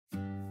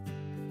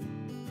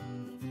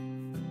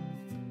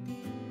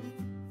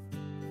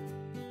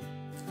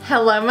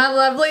Hello my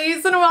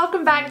lovelies and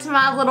welcome back to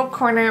my little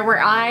corner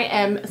where I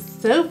am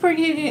so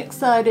freaking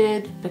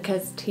excited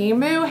because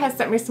Temu has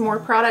sent me some more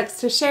products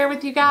to share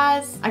with you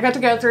guys. I got to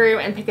go through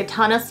and pick a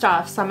ton of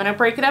stuff, so I'm going to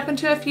break it up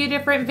into a few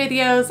different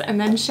videos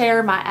and then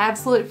share my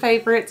absolute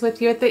favorites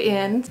with you at the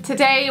end.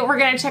 Today we're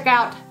going to check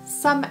out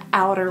some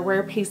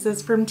outerwear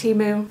pieces from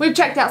Temu. We've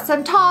checked out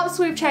some tops,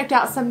 we've checked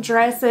out some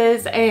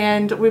dresses,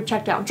 and we've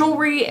checked out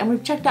jewelry, and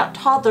we've checked out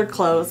toddler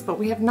clothes, but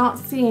we have not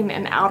seen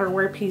an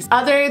outerwear piece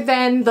other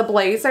than the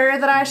blazer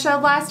that I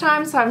showed last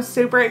time, so I'm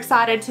super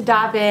excited to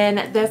dive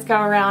in this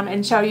go around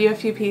and show you a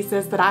few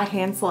pieces that I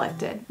hand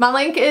selected. My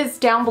link is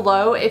down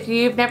below. If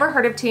you've never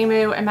heard of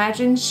Temu,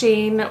 imagine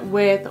Shein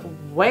with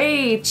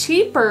way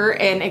cheaper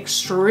and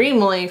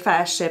extremely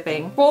fast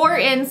shipping. For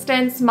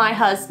instance, my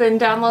husband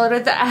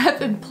downloaded the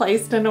app and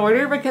placed an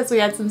order because we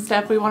had some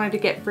stuff we wanted to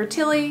get for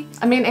Tilly.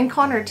 I mean, and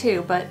Connor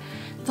too, but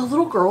the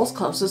little girls'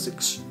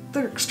 clothes,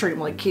 they're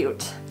extremely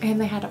cute.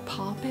 And they had a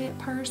poppet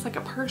purse, like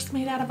a purse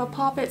made out of a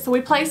poppet. So we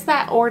placed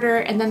that order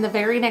and then the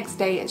very next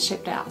day it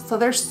shipped out. So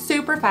they're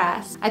super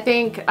fast. I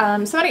think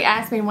somebody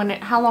asked me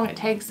how long it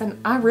takes, and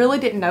I really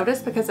didn't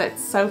notice because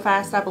it's so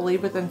fast. I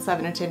believe within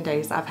 7 to 10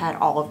 days I've had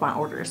all of my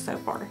orders so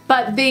far.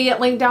 But the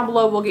link down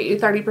below will get you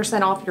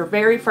 30% off your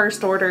very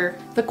first order.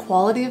 The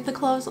quality of the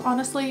clothes,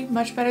 honestly,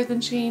 much better than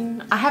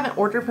Shein. I haven't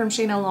ordered from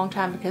Shein in a long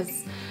time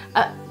because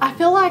I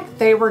feel like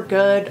they were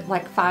good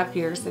like 5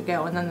 years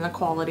ago and then the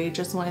quality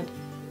just went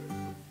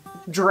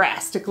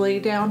drastically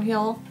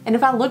downhill. And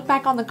if I look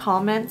back on the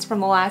comments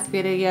from the last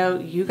video,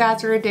 you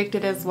guys are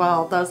addicted as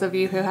well. Those of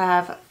you who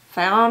have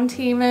found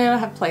Temu,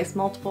 have placed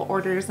multiple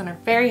orders and are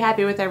very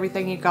happy with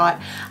everything you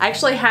got. I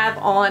actually have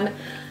on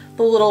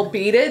the little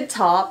beaded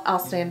top. I'll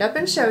stand up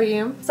and show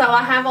you. So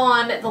I have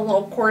on the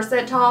little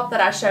corset top that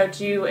I showed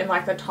you in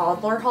like the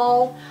toddler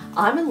haul.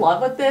 I'm in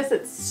love with this.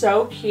 It's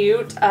so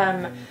cute.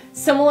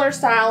 Similar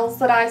styles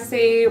that I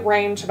see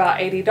range about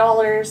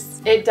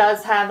 $80. It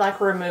does have like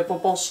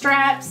removable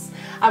straps.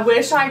 I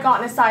wish I had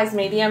gotten a size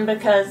medium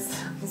because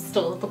I'm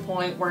still at the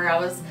point where I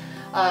was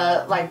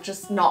like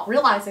just not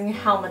realizing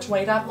how much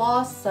weight I've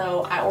lost,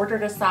 so I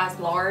ordered a size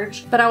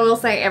large. But I will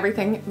say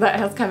everything that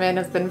has come in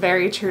has been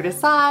very true to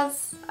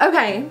size.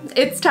 Okay,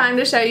 it's time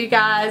to show you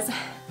guys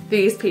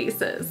these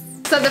pieces.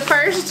 So the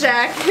first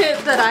jacket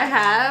that I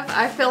have,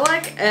 I feel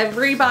like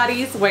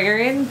everybody's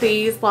wearing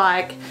these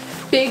like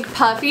big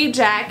puffy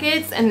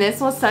jackets, and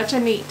this was such a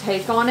neat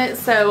take on it.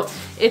 So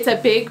it's a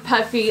big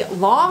puffy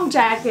long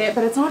jacket,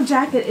 but it's not a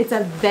jacket, it's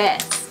a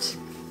vest.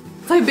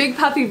 It's like a big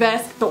puffy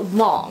vest but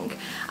long.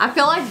 I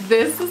feel like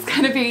this is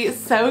gonna be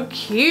so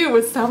cute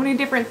with so many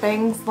different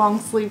things. Long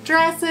sleeve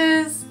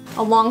dresses,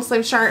 a long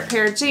sleeve shirt,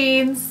 pair of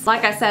jeans.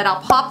 Like I said,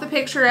 I'll pop the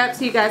picture up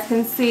so you guys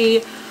can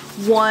see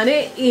what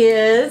it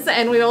is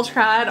and we will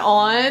try it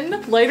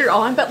on later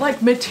on. But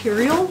like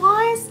material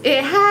wise,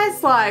 it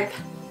has like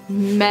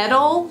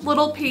metal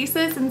little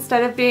pieces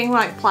instead of being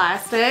like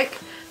plastic.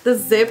 The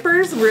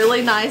zipper's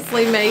really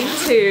nicely made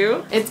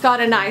too. It's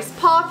got a nice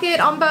pocket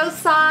on both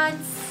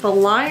sides. The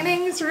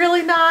lining's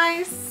really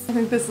nice. I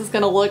think this is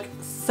gonna look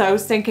so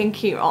stinking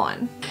cute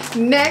on.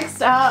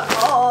 Next up,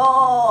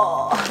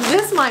 oh,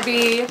 this might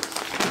be a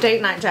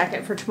date night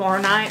jacket for tomorrow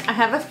night. I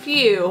have a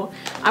few.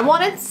 I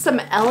wanted some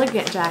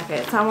elegant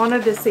jackets. I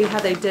wanted to see how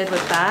they did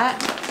with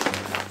that.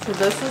 So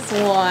this is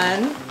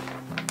one.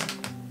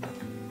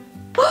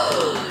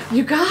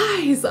 You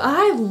guys,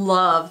 I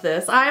love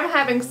this. I'm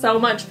having so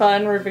much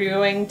fun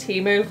reviewing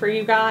Temu for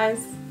you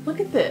guys. Look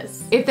at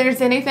this. If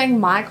there's anything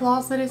my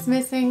closet is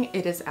missing,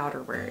 it is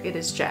outerwear. It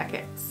is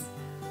jackets.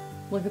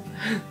 Look at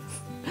this.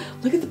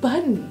 Look at the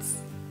buttons.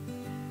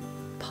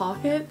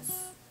 Pockets.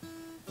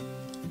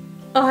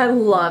 Oh, I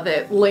love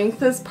it.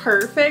 Length is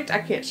perfect. I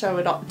can't show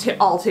it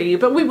all to you,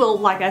 but we will,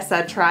 like I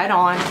said, try it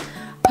on.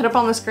 Put up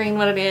on the screen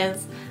what it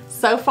is.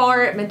 So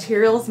far,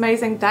 material is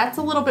amazing. That's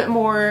a little bit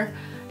more,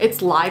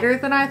 it's lighter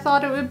than I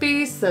thought it would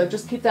be, so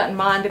just keep that in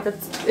mind. If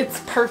it's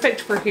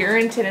perfect for here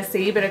in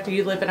Tennessee, but if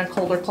you live in a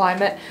colder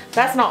climate,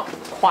 that's not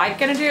quite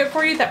gonna do it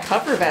for you. That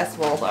puffer vest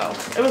will though.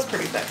 It was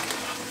pretty thick.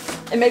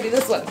 And maybe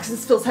this one, because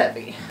this feels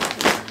heavy.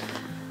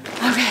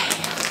 Okay,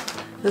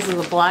 this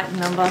is a black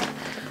number.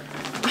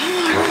 Oh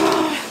my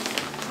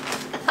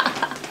god.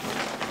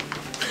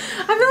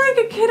 I feel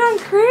like a kid on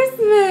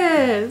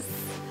Christmas.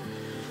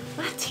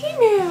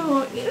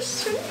 Temu, you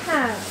shouldn't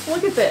have.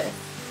 Look at this.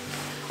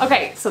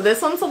 Okay, so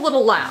this one's a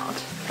little loud.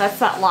 That's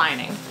that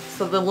lining.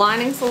 So the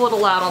lining's a little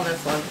loud on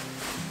this one.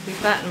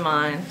 Keep that in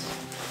mind.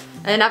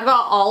 And I've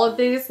got all of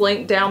these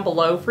linked down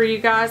below for you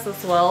guys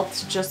as well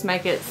to just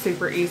make it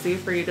super easy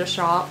for you to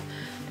shop.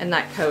 And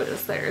that code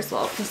is there as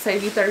well to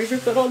save you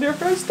 30% on your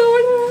first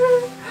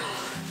order.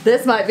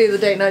 This might be the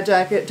date night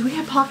jacket. Do we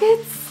have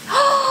pockets?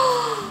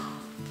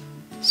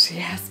 She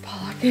has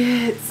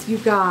pockets, you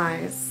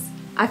guys.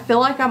 I feel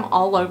like I'm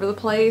all over the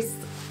place.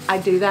 I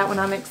do that when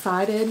I'm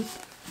excited.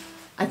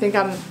 I think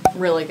I'm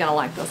really gonna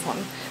like this one.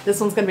 This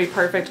one's gonna be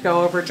perfect to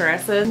go over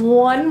dresses.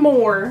 One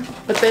more,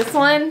 but this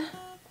one's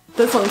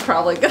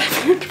probably gonna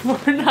be more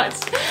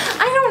nice.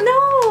 I don't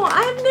know,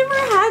 I've never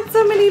had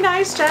so many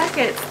nice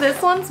jackets.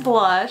 This one's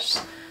blush.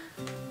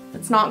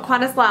 It's not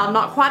quite as loud,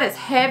 not quite as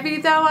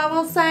heavy though, I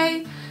will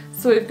say.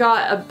 So we've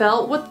got a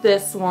belt with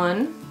this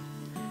one.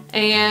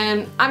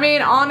 And I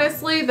mean,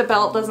 honestly, the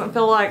belt doesn't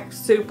feel like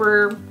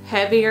super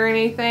heavy or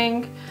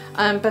anything,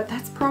 but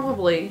that's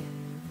probably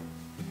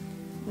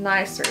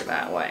nicer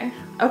that way.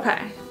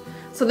 Okay,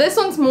 so this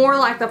one's more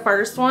like the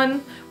first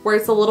one where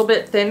it's a little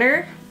bit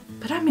thinner,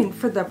 but I mean,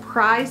 for the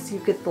price, you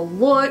get the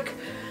look.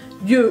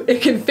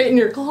 It can fit in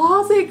your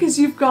closet because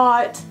you've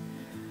got,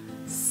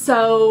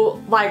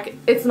 so like,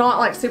 it's not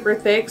like super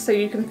thick, so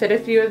you can fit a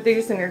few of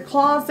these in your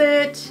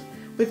closet.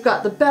 We've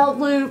got the belt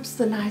loops,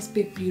 the nice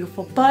big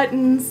beautiful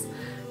buttons.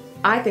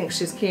 I think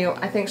she's cute.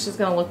 I think she's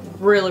gonna look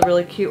really,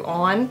 really cute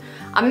on.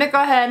 I'm gonna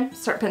go ahead,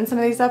 start putting some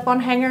of these up on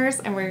hangers,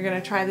 and we're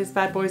gonna try these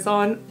bad boys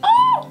on. Oh!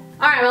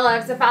 All right, my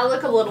loves, if I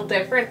look a little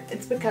different,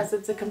 it's because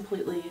it's a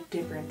completely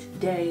different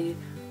day.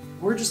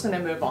 We're just gonna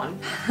move on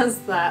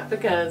past that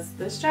because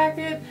this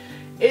jacket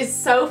is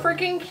so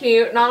freaking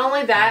cute. Not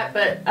only that,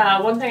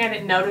 but one thing I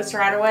didn't notice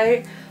right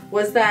away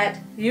was that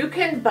you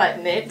can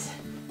button it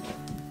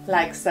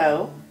like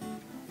so,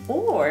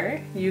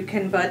 or you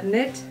can button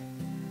it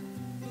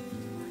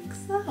like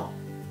so.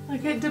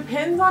 Like, it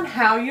depends on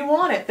how you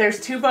want it.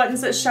 There's two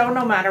buttons that show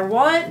no matter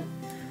what.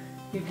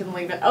 You can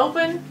leave it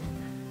open.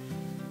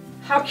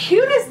 How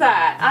cute is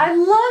that? I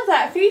love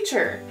that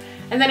feature.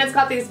 And then it's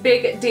got these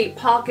big deep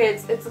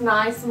pockets. It's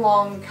nice,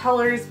 long,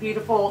 colors,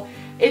 beautiful.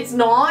 It's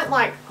not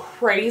like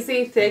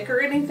crazy thick or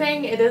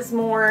anything. It is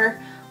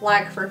more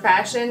like for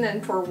fashion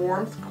and for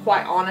warmth.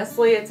 Quite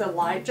honestly, it's a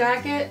light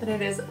jacket, but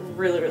it is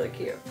really, really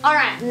cute. All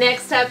right,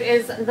 next up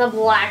is the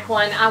black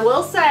one. I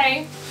will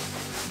say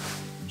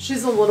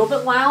she's a little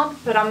bit loud,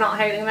 but I'm not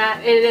hating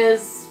that. It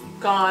is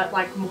got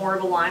like more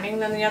of a lining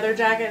than the other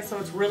jacket, so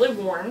it's really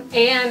warm.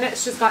 And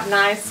she's got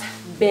nice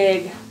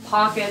big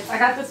pockets. I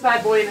got this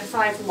bad boy in a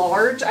size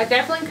large. I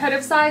definitely could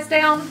have sized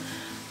down,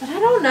 but I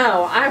don't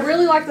know. I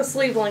really like the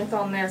sleeve length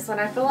on this, and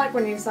I feel like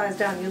when you size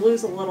down, you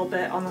lose a little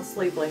bit on the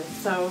sleeve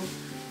length, so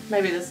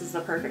maybe this is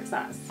the perfect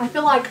size. I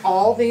feel like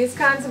all these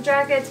kinds of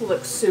jackets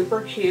look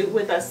super cute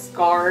with a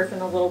scarf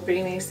and a little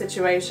beanie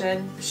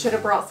situation. Should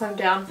have brought some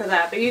down for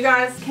that, but you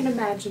guys can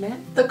imagine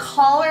it. The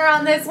collar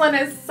on this one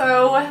is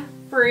so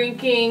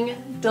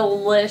freaking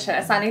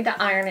delicious. I need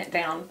to iron it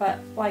down, but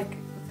like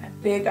a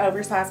big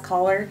oversized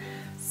collar.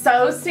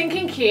 So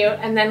stinking cute.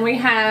 And then we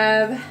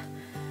have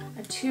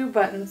a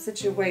 2-button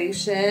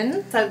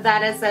situation. So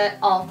that is it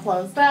all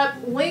closed up.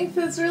 Length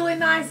is really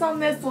nice on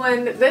this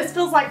one. This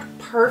feels like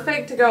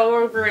perfect to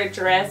go over a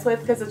dress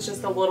with because it's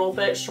just a little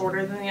bit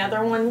shorter than the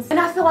other ones. And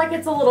I feel like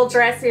it's a little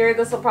dressier.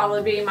 This will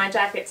probably be my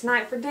jacket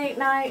tonight for date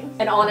night.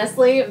 And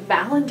honestly,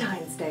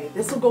 Valentine's Day.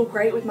 This will go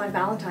great with my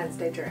Valentine's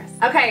Day dress.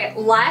 Okay,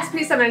 last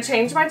piece, I'm gonna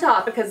change my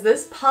top because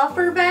this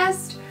puffer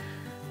vest,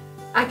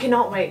 I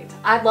cannot wait.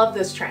 I love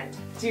this trend.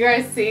 Do you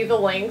guys see the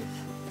length?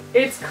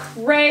 It's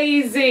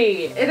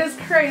crazy. It is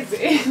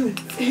crazy.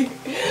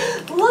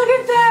 Look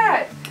at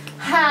that.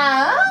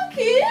 How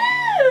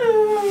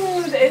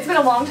cute. It's been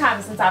a long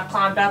time since I've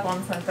climbed up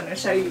on something to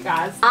show you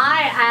guys.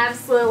 I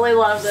absolutely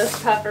love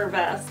this puffer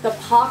vest. The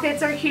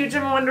pockets are huge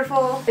and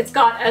wonderful. It's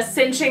got a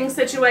cinching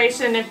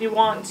situation if you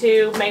want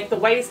to make the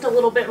waist a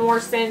little bit more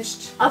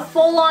cinched. A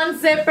full-on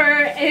zipper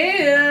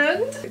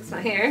and, fix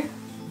my hair,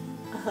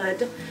 a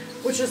hood,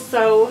 which is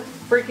so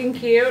freaking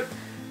cute.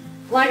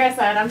 Like I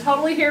said, I'm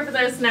totally here for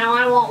this. Now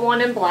I want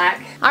one in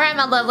black. All right,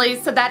 my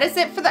lovelies, so that is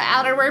it for the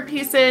outerwear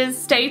pieces.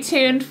 Stay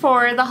tuned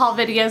for the haul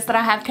videos that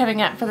I have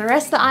coming up for the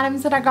rest of the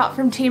items that I got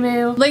from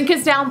Temu. Link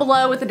is down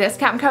below with the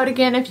discount code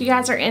again if you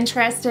guys are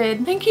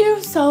interested. Thank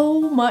you so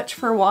much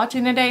for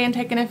watching today and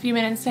taking a few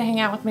minutes to hang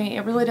out with me.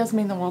 It really does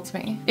mean the world to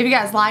me. If you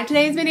guys liked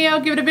today's video,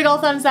 give it a big old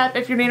thumbs up.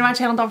 If you're new to my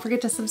channel, don't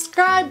forget to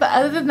subscribe. But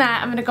other than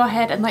that, I'm gonna go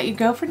ahead and let you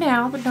go for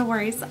now, but no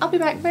worries. I'll be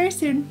back very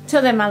soon.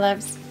 Till then, my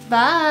loves,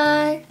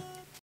 bye.